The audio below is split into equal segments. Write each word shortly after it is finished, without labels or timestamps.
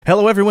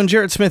Hello everyone,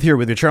 Jared Smith here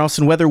with your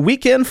Charleston weather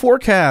weekend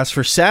forecast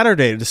for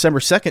Saturday, December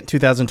 2nd,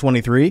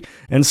 2023,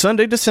 and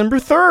Sunday, December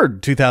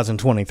 3rd,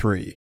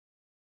 2023.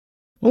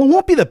 Well, it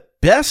won't be the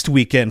best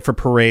weekend for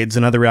parades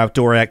and other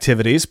outdoor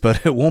activities,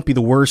 but it won't be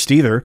the worst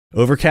either.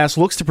 Overcast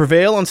looks to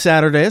prevail on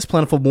Saturday as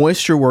plentiful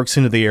moisture works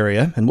into the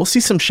area, and we'll see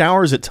some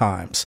showers at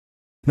times.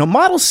 Now,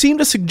 models seem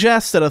to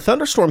suggest that a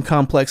thunderstorm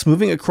complex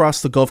moving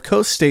across the Gulf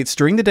Coast states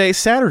during the day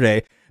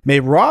Saturday may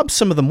rob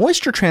some of the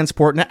moisture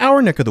transport in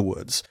our neck of the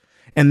woods,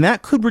 and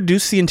that could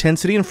reduce the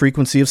intensity and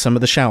frequency of some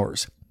of the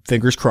showers.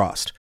 Fingers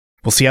crossed.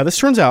 We'll see how this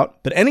turns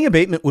out, but any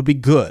abatement would be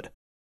good.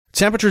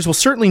 Temperatures will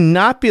certainly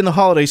not be in the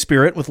holiday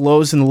spirit, with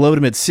lows in the low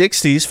to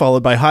mid-60s,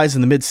 followed by highs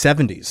in the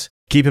mid-70s.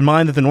 Keep in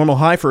mind that the normal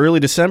high for early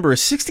December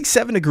is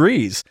 67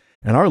 degrees,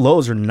 and our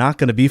lows are not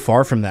going to be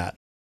far from that.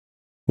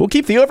 We'll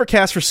keep the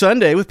overcast for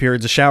Sunday, with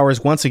periods of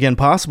showers once again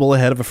possible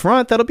ahead of a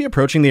front that'll be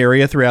approaching the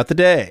area throughout the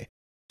day.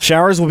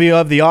 Showers will be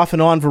of the off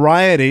and on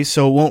variety,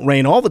 so it won't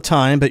rain all the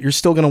time, but you're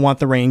still going to want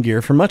the rain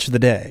gear for much of the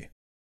day.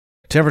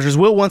 Temperatures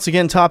will once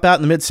again top out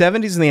in the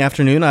mid-70s in the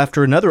afternoon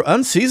after another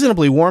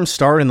unseasonably warm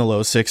start in the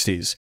low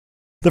 60s.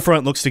 The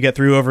front looks to get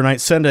through overnight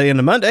Sunday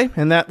into Monday,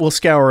 and that will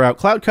scour out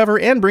cloud cover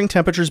and bring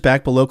temperatures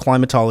back below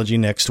climatology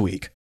next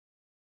week.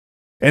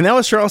 And that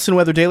was Charleston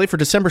Weather Daily for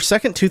December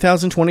 2nd,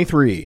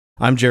 2023.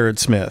 I'm Jared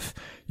Smith.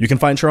 You can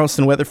find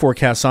Charleston weather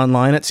forecasts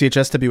online at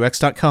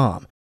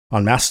chswx.com.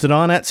 On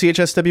Mastodon at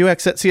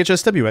chswx at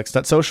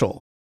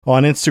chswx.social,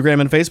 on Instagram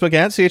and Facebook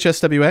at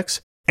chswx,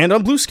 and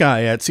on Blue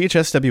Sky at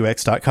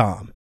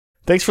chswx.com.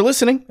 Thanks for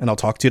listening, and I'll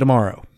talk to you tomorrow.